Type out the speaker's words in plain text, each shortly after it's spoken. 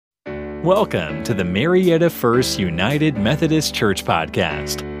Welcome to the Marietta First United Methodist Church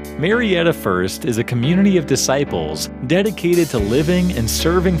podcast. Marietta First is a community of disciples dedicated to living and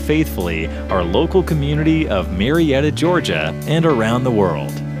serving faithfully our local community of Marietta, Georgia, and around the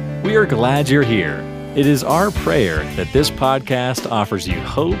world. We are glad you're here. It is our prayer that this podcast offers you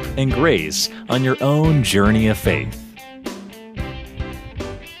hope and grace on your own journey of faith.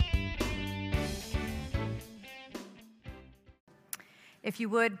 If you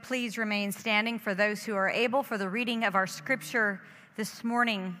would, please remain standing for those who are able for the reading of our scripture this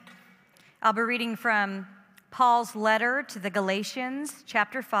morning. I'll be reading from Paul's letter to the Galatians,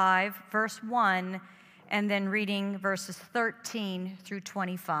 chapter 5, verse 1, and then reading verses 13 through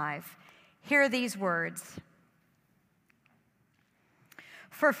 25. Hear these words.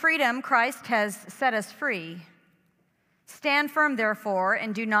 For freedom, Christ has set us free. Stand firm, therefore,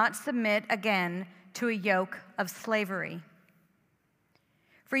 and do not submit again to a yoke of slavery.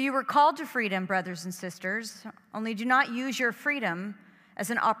 For you were called to freedom, brothers and sisters, only do not use your freedom as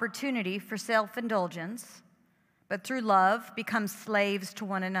an opportunity for self-indulgence, but through love become slaves to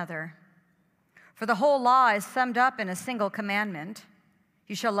one another. For the whole law is summed up in a single commandment: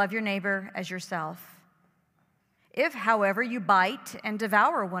 you shall love your neighbor as yourself. If, however, you bite and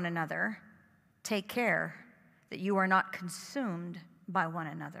devour one another, take care that you are not consumed by one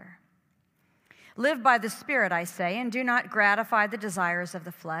another. Live by the Spirit, I say, and do not gratify the desires of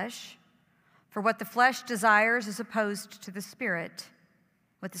the flesh. For what the flesh desires is opposed to the Spirit.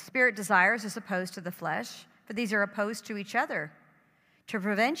 What the Spirit desires is opposed to the flesh, for these are opposed to each other, to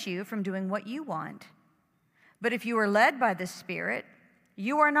prevent you from doing what you want. But if you are led by the Spirit,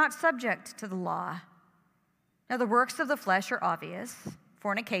 you are not subject to the law. Now the works of the flesh are obvious: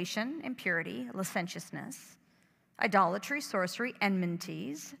 fornication, impurity, licentiousness, idolatry, sorcery,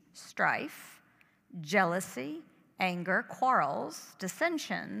 enmities, strife, jealousy, anger, quarrels,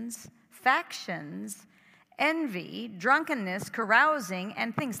 dissensions, factions, envy, drunkenness, carousing,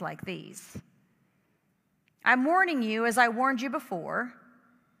 and things like these. I'm warning you, as I warned you before,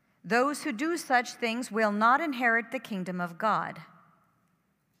 those who do such things will not inherit the kingdom of God.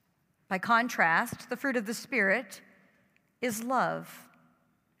 By contrast, the fruit of the Spirit is love,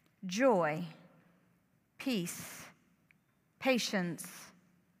 joy, peace, patience,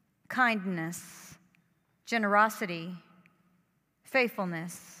 kindness, generosity,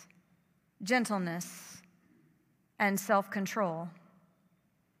 faithfulness, gentleness, and self-control.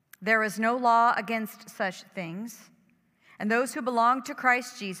 There is no law against such things, and those who belong to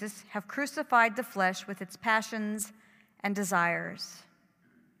Christ Jesus have crucified the flesh with its passions and desires.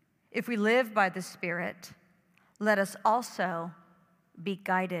 If we live by the Spirit, let us also be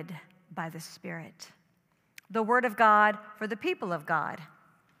guided by the Spirit. The word of God for the people of God.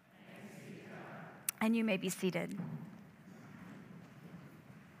 And you may be seated.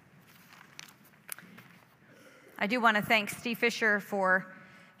 I do want to thank Steve Fisher for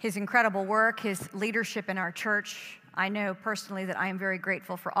his incredible work, his leadership in our church. I know personally that I am very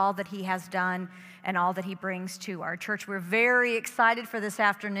grateful for all that he has done and all that he brings to our church. We're very excited for this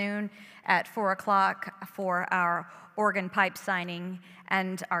afternoon at 4 o'clock for our organ pipe signing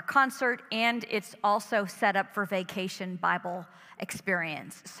and our concert, and it's also set up for Vacation Bible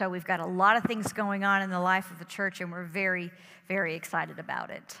Experience. So we've got a lot of things going on in the life of the church, and we're very, very excited about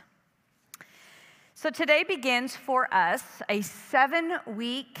it. So today begins for us a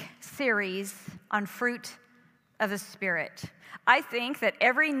 7-week series on fruit of the Spirit. I think that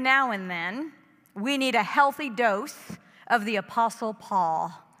every now and then we need a healthy dose of the Apostle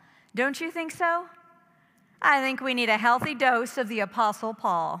Paul. Don't you think so? I think we need a healthy dose of the Apostle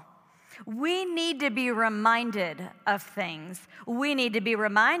Paul. We need to be reminded of things. We need to be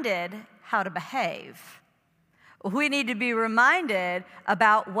reminded how to behave. We need to be reminded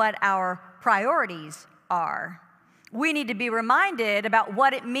about what our priorities are. We need to be reminded about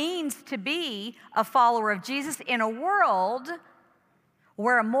what it means to be a follower of Jesus in a world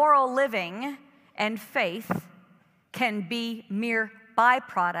where moral living and faith can be mere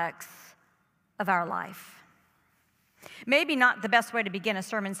byproducts of our life. Maybe not the best way to begin a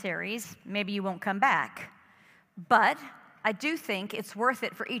sermon series. Maybe you won't come back. But I do think it's worth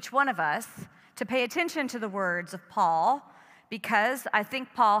it for each one of us to pay attention to the words of Paul, because I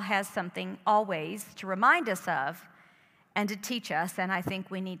think Paul has something always to remind us of and to teach us, and I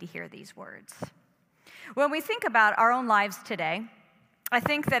think we need to hear these words. When we think about our own lives today, I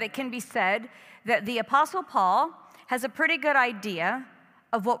think that it can be said that the Apostle Paul has a pretty good idea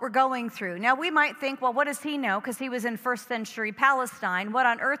of what we're going through. Now, we might think, well, what does he know? Because he was in first century Palestine. What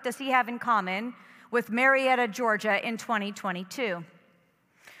on earth does he have in common with Marietta, Georgia in 2022?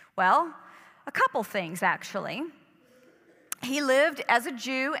 Well, a couple things, actually. He lived as a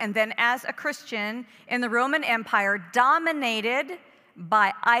Jew and then as a Christian in the Roman Empire, dominated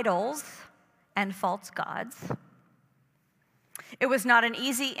by idols and false gods. It was not an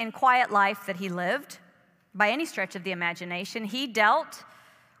easy and quiet life that he lived by any stretch of the imagination. He dealt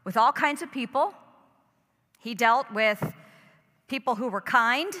with all kinds of people. He dealt with people who were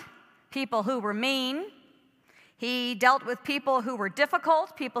kind, people who were mean. He dealt with people who were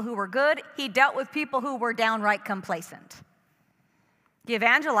difficult, people who were good. He dealt with people who were downright complacent. He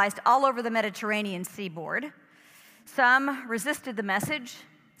evangelized all over the Mediterranean seaboard. Some resisted the message,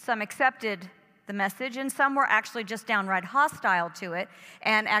 some accepted the message, and some were actually just downright hostile to it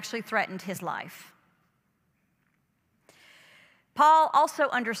and actually threatened his life. Paul also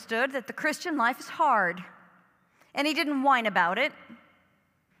understood that the Christian life is hard, and he didn't whine about it,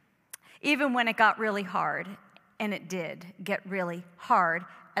 even when it got really hard, and it did get really hard,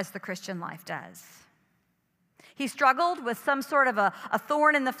 as the Christian life does. He struggled with some sort of a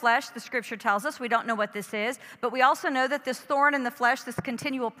thorn in the flesh, the scripture tells us. We don't know what this is, but we also know that this thorn in the flesh, this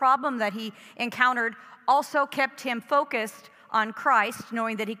continual problem that he encountered, also kept him focused on Christ,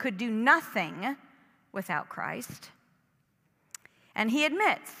 knowing that he could do nothing without Christ. And he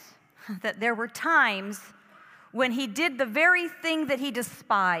admits that there were times when he did the very thing that he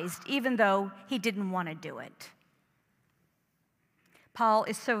despised, even though he didn't want to do it. Paul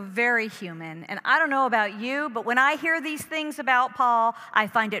is so very human, and I don't know about you, but when I hear these things about Paul, I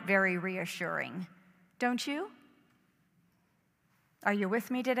find it very reassuring. Don't you? Are you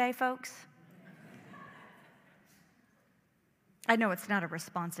with me today, folks? I know it's not a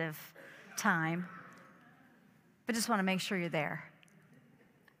responsive time, but just want to make sure you're there.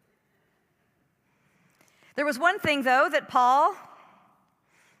 There was one thing, though, that Paul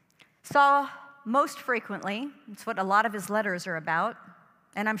saw most frequently. It's what a lot of his letters are about,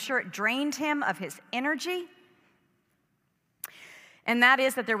 and I'm sure it drained him of his energy. And that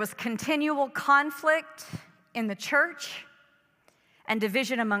is that there was continual conflict in the church and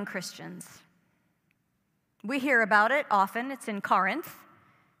division among Christians. We hear about it often. It's in Corinth,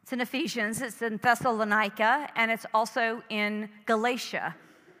 it's in Ephesians, it's in Thessalonica, and it's also in Galatia,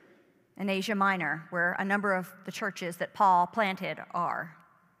 in Asia Minor, where a number of the churches that Paul planted are.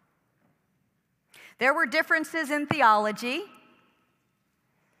 There were differences in theology,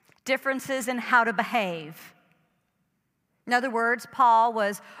 differences in how to behave. In other words, Paul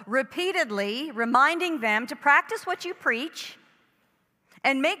was repeatedly reminding them to practice what you preach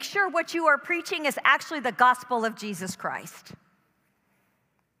and make sure what you are preaching is actually the gospel of Jesus Christ.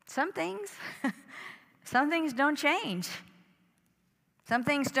 Some things don't change. Some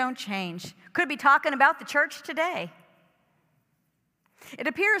things don't change. Could be talking about the church today. It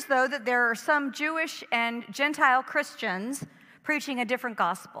appears, though, that there are some Jewish and Gentile Christians preaching a different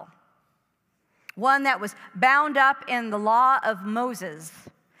gospel, one that was bound up in the law of Moses.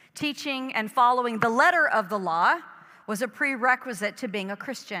 Teaching and following the letter of the law was a prerequisite to being a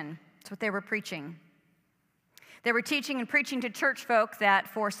Christian. That's what they were preaching. They were teaching and preaching to church folk that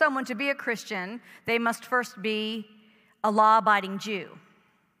for someone to be a Christian, they must first be a law-abiding Jew.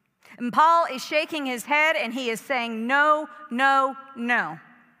 And Paul is shaking his head and he is saying, no, no, no.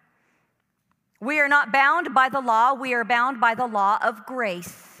 We are not bound by the law. We are bound by the law of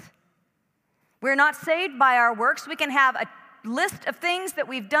grace. We're not saved by our works. We can have a list of things that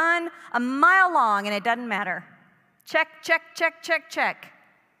we've done a mile long and it doesn't matter. Check, check, check, check, check.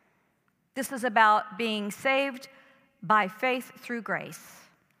 This is about being saved by faith through grace.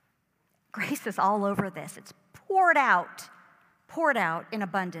 Grace is all over this. It's poured out in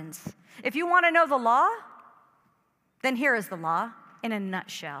abundance. If you want to know the law, then here is the law in a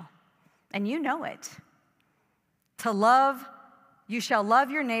nutshell. And you know it. To love, you shall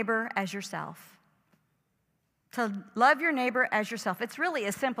love your neighbor as yourself. To love your neighbor as yourself. It's really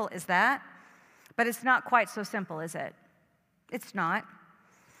as simple as that, but it's not quite so simple, is it? It's not.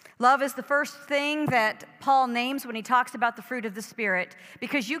 Love is the first thing that Paul names when he talks about the fruit of the Spirit,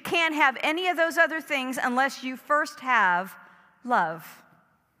 because you can't have any of those other things unless you first have love.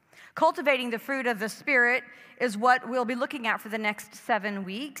 Cultivating the fruit of the Spirit is what we'll be looking at for the next 7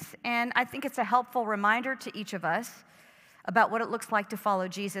 weeks, and I think it's a helpful reminder to each of us about what it looks like to follow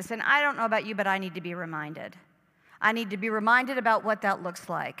Jesus. And I don't know about you, but I need to be reminded. I need to be reminded about what that looks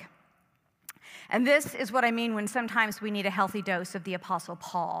like. And this is what I mean when sometimes we need a healthy dose of the Apostle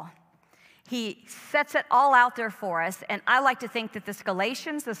Paul. He sets it all out there for us, and I like to think that this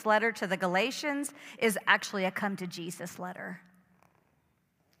letter to the Galatians, is actually a come to Jesus letter.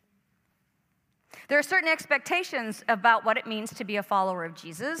 There are certain expectations about what it means to be a follower of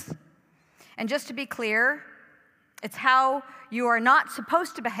Jesus. And just to be clear, It's how you are not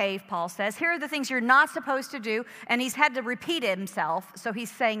supposed to behave, Paul says. Here are the things you're not supposed to do, and he's had to repeat himself, so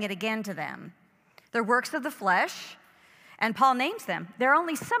he's saying it again to them. They're works of the flesh, and Paul names them. There are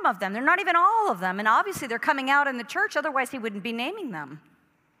only some of them. They're not even all of them, and obviously they're coming out in the church, otherwise he wouldn't be naming them.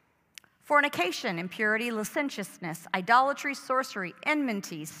 Fornication, impurity, licentiousness, idolatry, sorcery,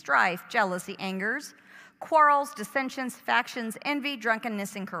 enmity, strife, jealousy, angers, quarrels, dissensions, factions, envy,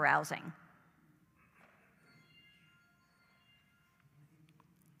 drunkenness, and carousing.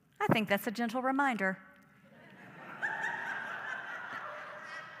 I think that's a gentle reminder.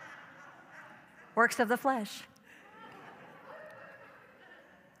 Works of the flesh.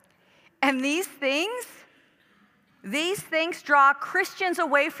 And these things draw Christians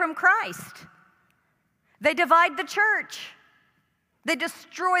away from Christ. They divide the church. They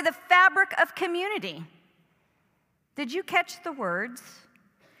destroy the fabric of community. Did you catch the words?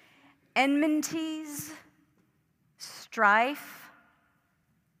 Enmities, strife,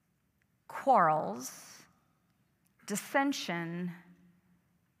 quarrels, dissension,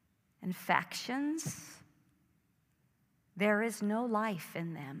 and factions. There is no life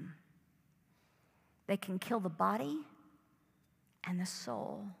in them. They can kill the body and the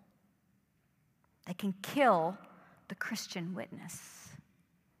soul. They can kill the Christian witness.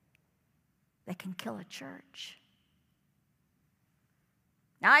 They can kill a church.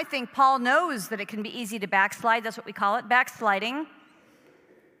 Now, I think Paul knows that it can be easy to backslide. That's what we call it, backsliding.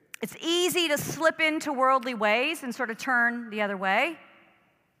 It's easy to slip into worldly ways and sort of turn the other way.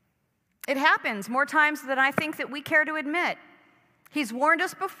 It happens more times than I think that we care to admit. He's warned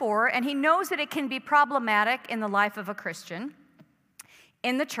us before, and he knows that it can be problematic in the life of a Christian,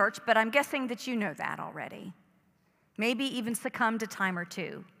 in the church, but I'm guessing that you know that already. Maybe even succumbed a time or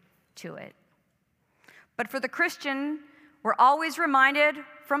two to it. But for the Christian, we're always reminded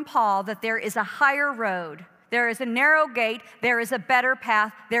from Paul that there is a higher road. There is a narrow gate, there is a better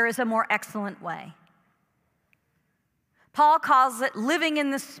path, there is a more excellent way. Paul calls it living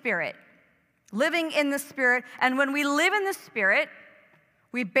in the Spirit. Living in the Spirit, and when we live in the Spirit,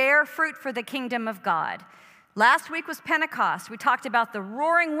 we bear fruit for the kingdom of God. Last week was Pentecost. We talked about the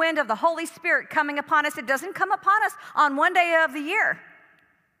roaring wind of the Holy Spirit coming upon us. It doesn't come upon us on one day of the year.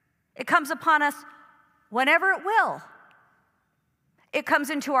 It comes upon us whenever it will. It comes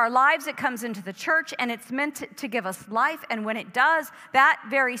into our lives, it comes into the church, and it's meant to give us life. And when it does, that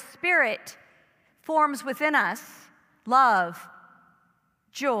very Spirit forms within us love,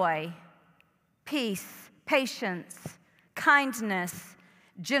 joy, peace, patience, kindness,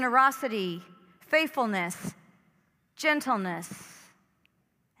 generosity, faithfulness, gentleness,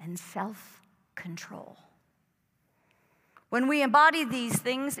 and self-control. When we embody these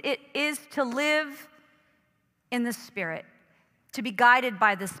things, it is to live in the Spirit, to be guided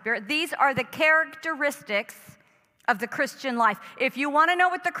by the Spirit. These are the characteristics of the Christian life. If you want to know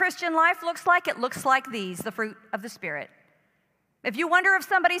what the Christian life looks like, it looks like these, the fruit of the Spirit. If you wonder if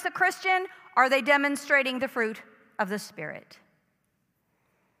somebody's a Christian, are they demonstrating the fruit of the Spirit?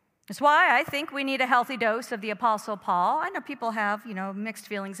 That's why I think we need a healthy dose of the Apostle Paul. I know people have, mixed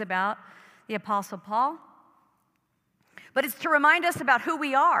feelings about the Apostle Paul. But it's to remind us about who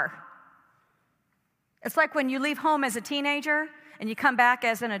we are. It's like when you leave home as a teenager and you come back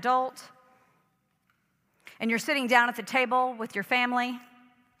as an adult and you're sitting down at the table with your family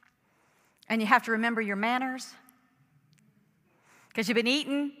and you have to remember your manners because you've been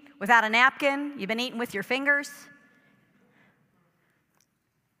eating without a napkin, you've been eating with your fingers.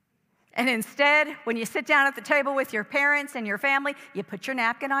 And instead, when you sit down at the table with your parents and your family, you put your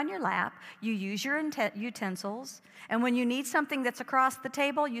napkin on your lap, you use your utensils, and when you need something that's across the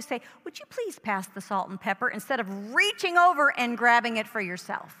table, you say, "Would you please pass the salt and pepper," instead of reaching over and grabbing it for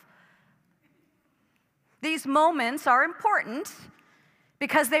yourself. These moments are important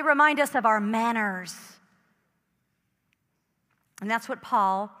because they remind us of our manners. And that's what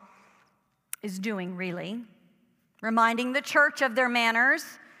Paul is doing, really, reminding the church of their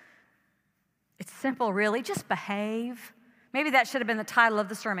manners. It's simple, really. Just behave. Maybe that should have been the title of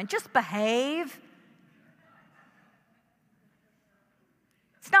the sermon. Just behave.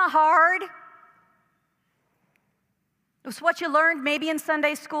 It's not hard. It's what you learned maybe in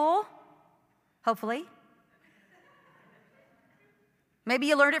Sunday school, hopefully. Maybe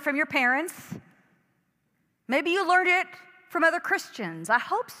you learned it from your parents. Maybe you learned it from other Christians. I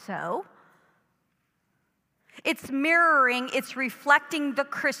hope so. It's mirroring, it's reflecting the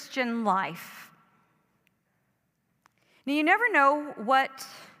Christian life. Now, you never know what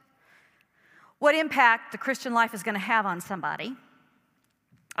impact the Christian life is going to have on somebody.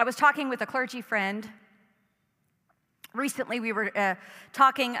 I was talking with a clergy friend Recently, we were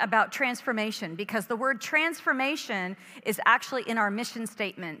talking about transformation because the word transformation is actually in our mission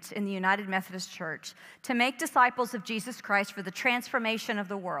statement in the United Methodist Church, to make disciples of Jesus Christ for the transformation of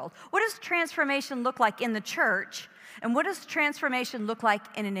the world. What does transformation look like in the church, and what does transformation look like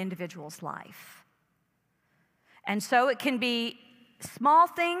in an individual's life? And so it can be small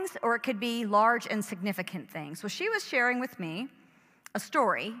things or it could be large and significant things. Well, she was sharing with me a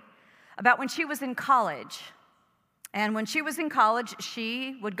story about when she was in college. And when she was in college,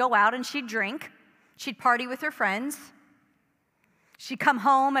 she would go out and she'd drink. She'd party with her friends. She'd come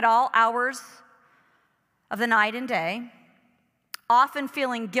home at all hours of the night and day, often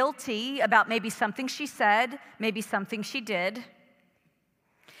feeling guilty about maybe something she said, maybe something she did.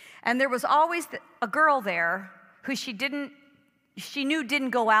 And there was always a girl there who she knew didn't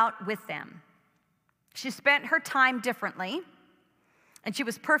go out with them. She spent her time differently, and she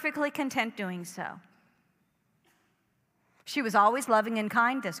was perfectly content doing so. She was always loving and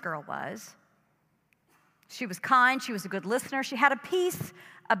kind, this girl was. She was kind, she was a good listener, she had a peace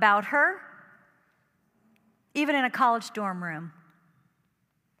about her, even in a college dorm room.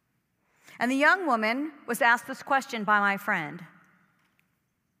 And the young woman was asked this question by my friend: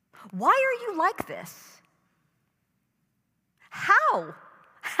 why are you like this? How?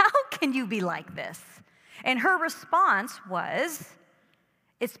 How can you be like this? And her response was,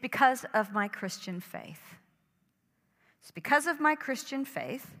 it's because of my Christian faith. It's because of my Christian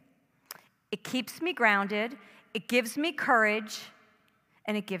faith. It keeps me grounded, it gives me courage,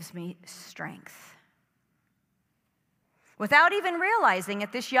 and it gives me strength. Without even realizing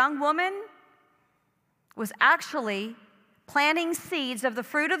it, this young woman was actually planting seeds of the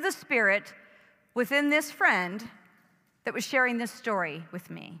fruit of the Spirit within this friend that was sharing this story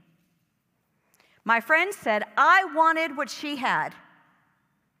with me. My friend said, I wanted what she had.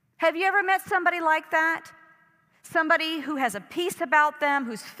 Have you ever met somebody like that? Somebody who has a peace about them,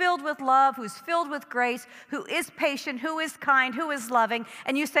 who's filled with love, who's filled with grace, who is patient, who is kind, who is loving,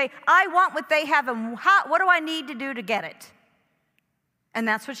 and you say, I want what they have, and what do I need to do to get it? And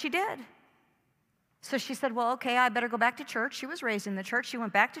that's what she did. So she said, well, okay, I better go back to church. She was raised in the church. She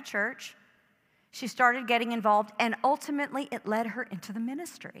went back to church. She started getting involved, and ultimately it led her into the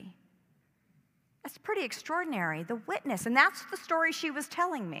ministry. That's pretty extraordinary, the witness, and that's the story she was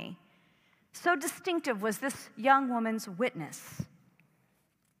telling me. So distinctive was this young woman's witness.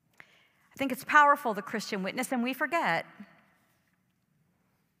 I think it's powerful, the Christian witness, and we forget.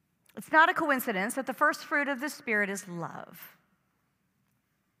 It's not a coincidence that the first fruit of the Spirit is love.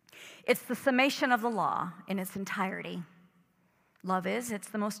 It's the summation of the law in its entirety. Love it's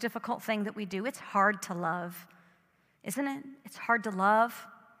the most difficult thing that we do. It's hard to love, isn't it? It's hard to love,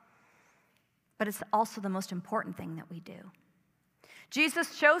 but it's also the most important thing that we do.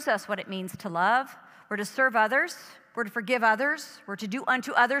 Jesus shows us what it means to love. We're to serve others. We're to forgive others. We're to do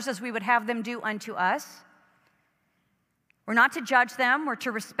unto others as we would have them do unto us. We're not to judge them. We're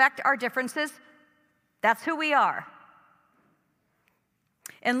to respect our differences. That's who we are.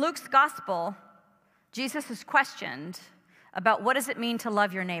 In Luke's gospel, Jesus is questioned about what does it mean to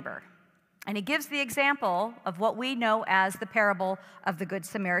love your neighbor. And he gives the example of what we know as the parable of the Good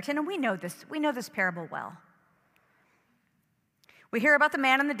Samaritan, and we know this parable well. We hear about the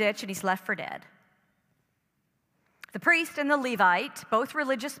man in the ditch, and he's left for dead. The priest and the Levite, both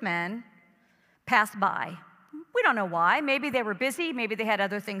religious men, pass by. We don't know why. Maybe they were busy. Maybe they had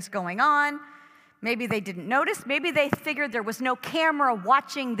other things going on. Maybe they didn't notice. Maybe they figured there was no camera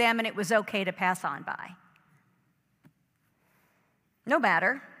watching them, and it was okay to pass on by. No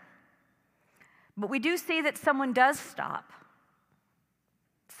matter. But we do see that someone does stop.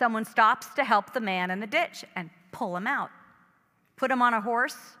 Someone stops to help the man in the ditch and pull him out. Put him on a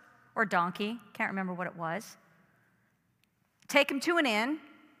horse or donkey, can't remember what it was. Take him to an inn,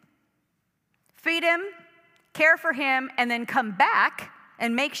 feed him, care for him, and then come back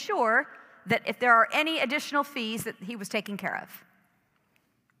and make sure that if there are any additional fees that he was taken care of.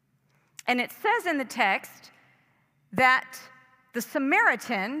 And it says in the text that the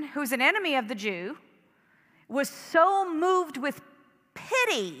Samaritan, who's an enemy of the Jew, was so moved with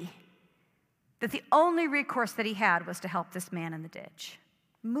pity that the only recourse that he had was to help this man in the ditch.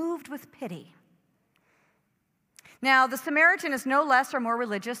 Moved with pity. Now, the Samaritan is no less or more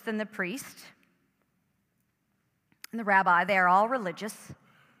religious than the priest and the rabbi. They are all religious.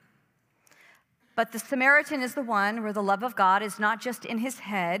 But the Samaritan is the one where the love of God is not just in his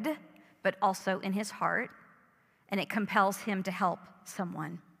head, but also in his heart, and it compels him to help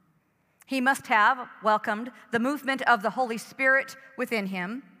someone. He must have welcomed the movement of the Holy Spirit within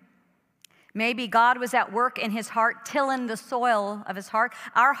him, Maybe God was at work in his heart, tilling the soil of his heart.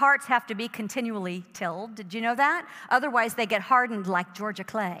 Our hearts have to be continually tilled. Did you know that? Otherwise, they get hardened like Georgia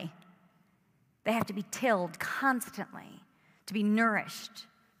clay. They have to be tilled constantly to be nourished,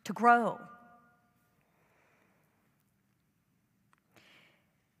 to grow.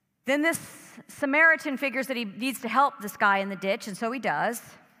 Then this Samaritan figures that he needs to help this guy in the ditch, and so he does,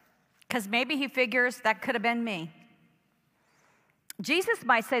 because maybe he figures that could have been me. Jesus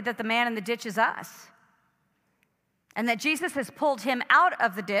might say that the man in the ditch is us, and that Jesus has pulled him out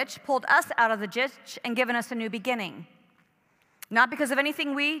of the ditch, pulled us out of the ditch, and given us a new beginning. Not because of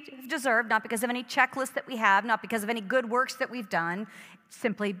anything we deserve, not because of any checklist that we have, not because of any good works that we've done,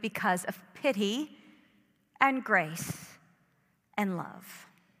 simply because of pity and grace and love.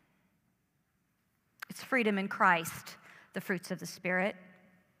 It's freedom in Christ, the fruits of the Spirit,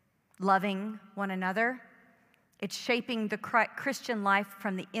 loving one another. It's shaping the Christian life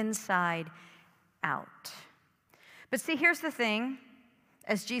from the inside out. But see, here's the thing.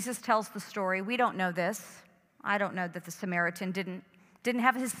 As Jesus tells the story, we don't know this. I don't know that the Samaritan didn't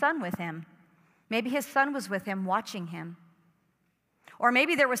have his son with him. Maybe his son was with him, watching him. Or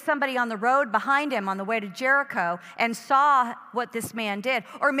maybe there was somebody on the road behind him on the way to Jericho and saw what this man did.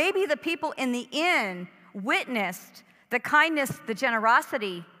 Or maybe the people in the inn witnessed the kindness, the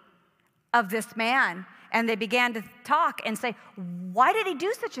generosity of this man, and they began to talk and say, why did he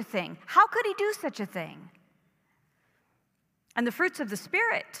do such a thing? How could he do such a thing? And the fruits of the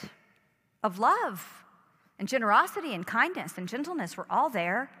Spirit, of love and generosity and kindness and gentleness were all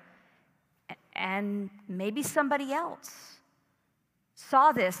there. And maybe somebody else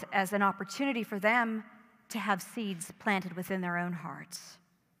saw this as an opportunity for them to have seeds planted within their own hearts.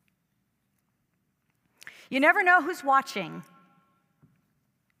 You never know who's watching.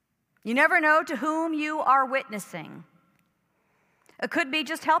 You never know to whom you are witnessing. It could be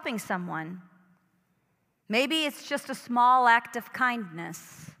just helping someone. Maybe it's just a small act of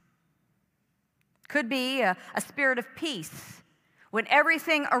kindness. Could be a spirit of peace. When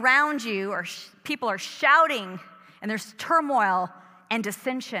everything around you or people are shouting and there's turmoil and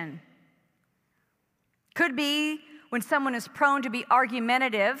dissension. Could be when someone is prone to be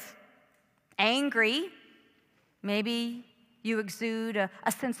argumentative, angry. Maybe you exude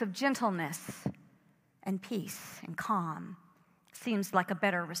a sense of gentleness and peace and calm. Seems like a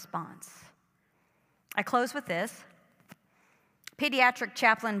better response. I close with this. Pediatric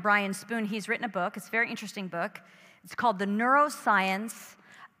chaplain Brian Spoon, he's written a book. It's a very interesting book. It's called The Neuroscience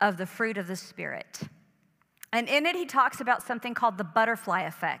of the Fruit of the Spirit. And in it, he talks about something called the butterfly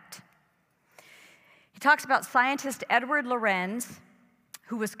effect. He talks about scientist Edward Lorenz,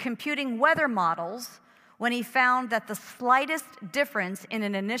 who was computing weather models when he found that the slightest difference in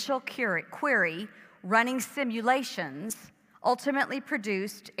an initial query running simulations ultimately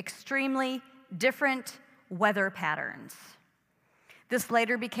produced extremely different weather patterns. This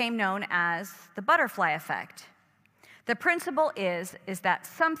later became known as the butterfly effect. The principle is that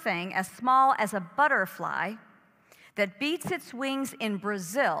something as small as a butterfly that beats its wings in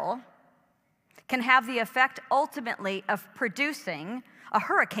Brazil can have the effect ultimately of producing a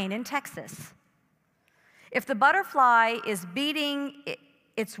hurricane in Texas. If the butterfly is beating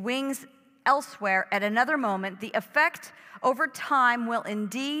its wings elsewhere at another moment, the effect over time will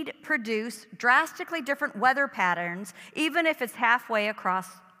indeed produce drastically different weather patterns, even if it's halfway across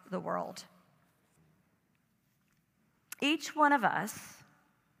the world. Each one of us,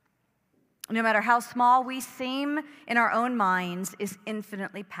 no matter how small we seem in our own minds, is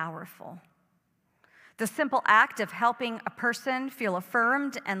infinitely powerful. The simple act of helping a person feel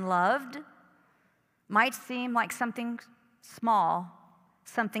affirmed and loved might seem like something small,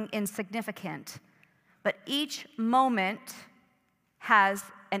 something insignificant, but each moment has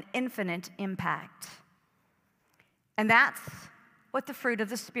an infinite impact. And that's what the fruit of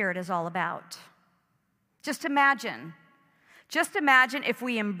the Spirit is all about. Just imagine if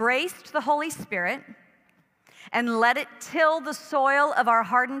we embraced the Holy Spirit and let it till the soil of our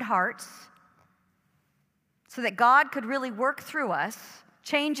hardened hearts so that God could really work through us,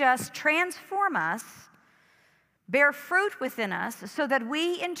 change us, transform us, bear fruit within us so that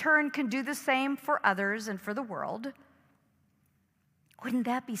we in turn can do the same for others and for the world. Wouldn't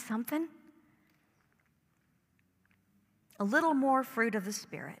that be something? A little more fruit of the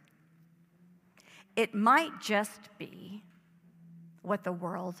Spirit. It might just be what the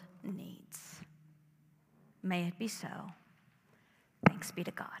world needs. May it be so. Thanks be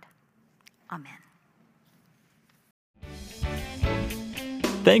to God. Amen.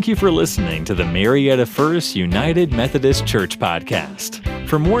 Thank you for listening to the Marietta First United Methodist Church podcast.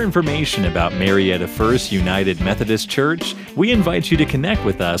 For more information about Marietta First United Methodist Church, we invite you to connect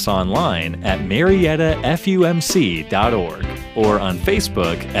with us online at mariettafumc.org or on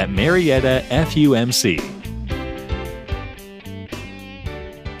Facebook at Marietta FUMC.